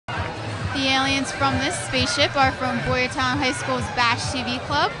The aliens from this spaceship are from Boyertown High School's BASD TV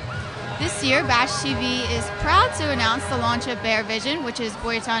club. This year, BASD TV is proud to announce the launch of Bearvision, which is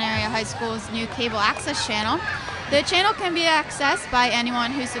Boyertown Area High School's new cable access channel. The channel can be accessed by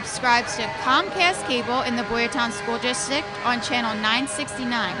anyone who subscribes to Comcast Cable in the Boyertown School District on channel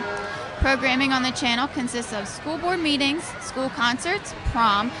 969. Programming on the channel consists of school board meetings, school concerts,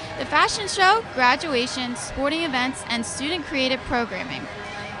 prom, the fashion show, graduation, sporting events, and student creative programming.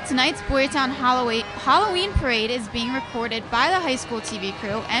 Tonight's Boyertown Halloween Parade is being recorded by the high school TV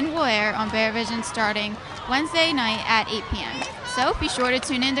crew and will air on Bearvision starting Wednesday night at 8 p.m. So be sure to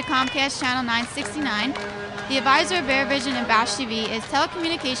tune in to Comcast Channel 969. The advisor of Bearvision and BASD TV is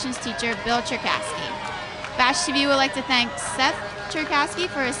telecommunications teacher Bill Cherkasky. BASD TV would like to thank Seth Cherkasky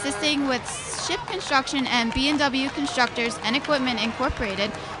for assisting with ship construction and B&W Constructors and Equipment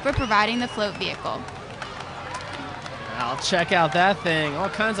Incorporated for providing the float vehicle. I'll check out that thing. All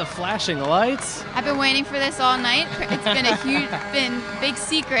kinds of flashing lights. I've been waiting for this all night. It's been a big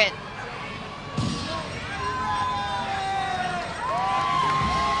secret.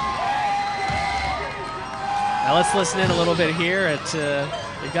 Now let's listen in a little bit here at,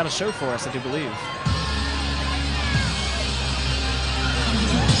 they've got a show for us, I do believe.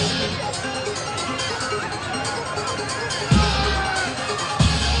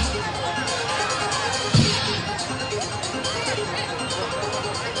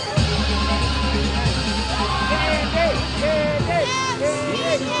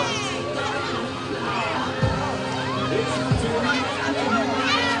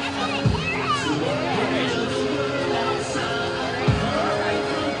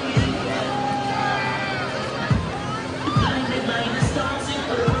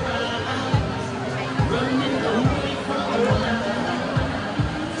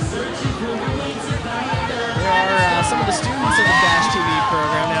 Some of the students of the BASD TV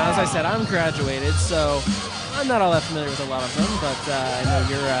program. Now, as I said, I'm graduated, so I'm not all that familiar with a lot of them, but I know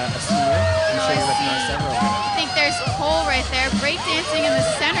you're a senior. I'm sure you recognize several. I think there's Cole right there, breakdancing in the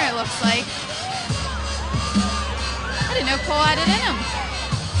center, it looks like. I didn't know Cole had it in him.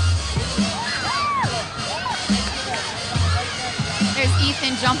 There's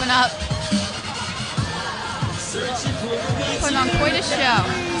Ethan jumping up. Putting on quite a show.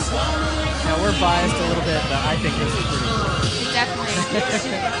 Now, we're biased a little bit, but I think this is pretty cool. Definitely.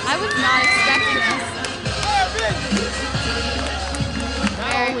 I was not expecting this.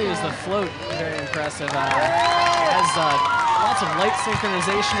 Not only is the float very impressive, it has lots of light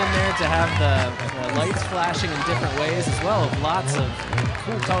synchronization in there to have the lights flashing in different ways, as well as lots of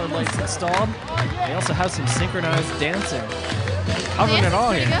cool colored lights installed. They also have some synchronized dancing. Covering it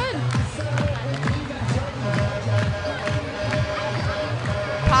all here. Good.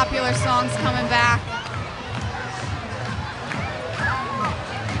 Popular songs coming back.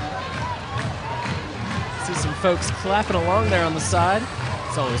 See some folks clapping along there on the side.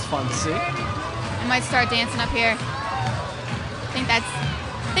 It's always fun to see. I might start dancing up here. I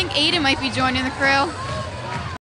think Aiden might be joining the crew.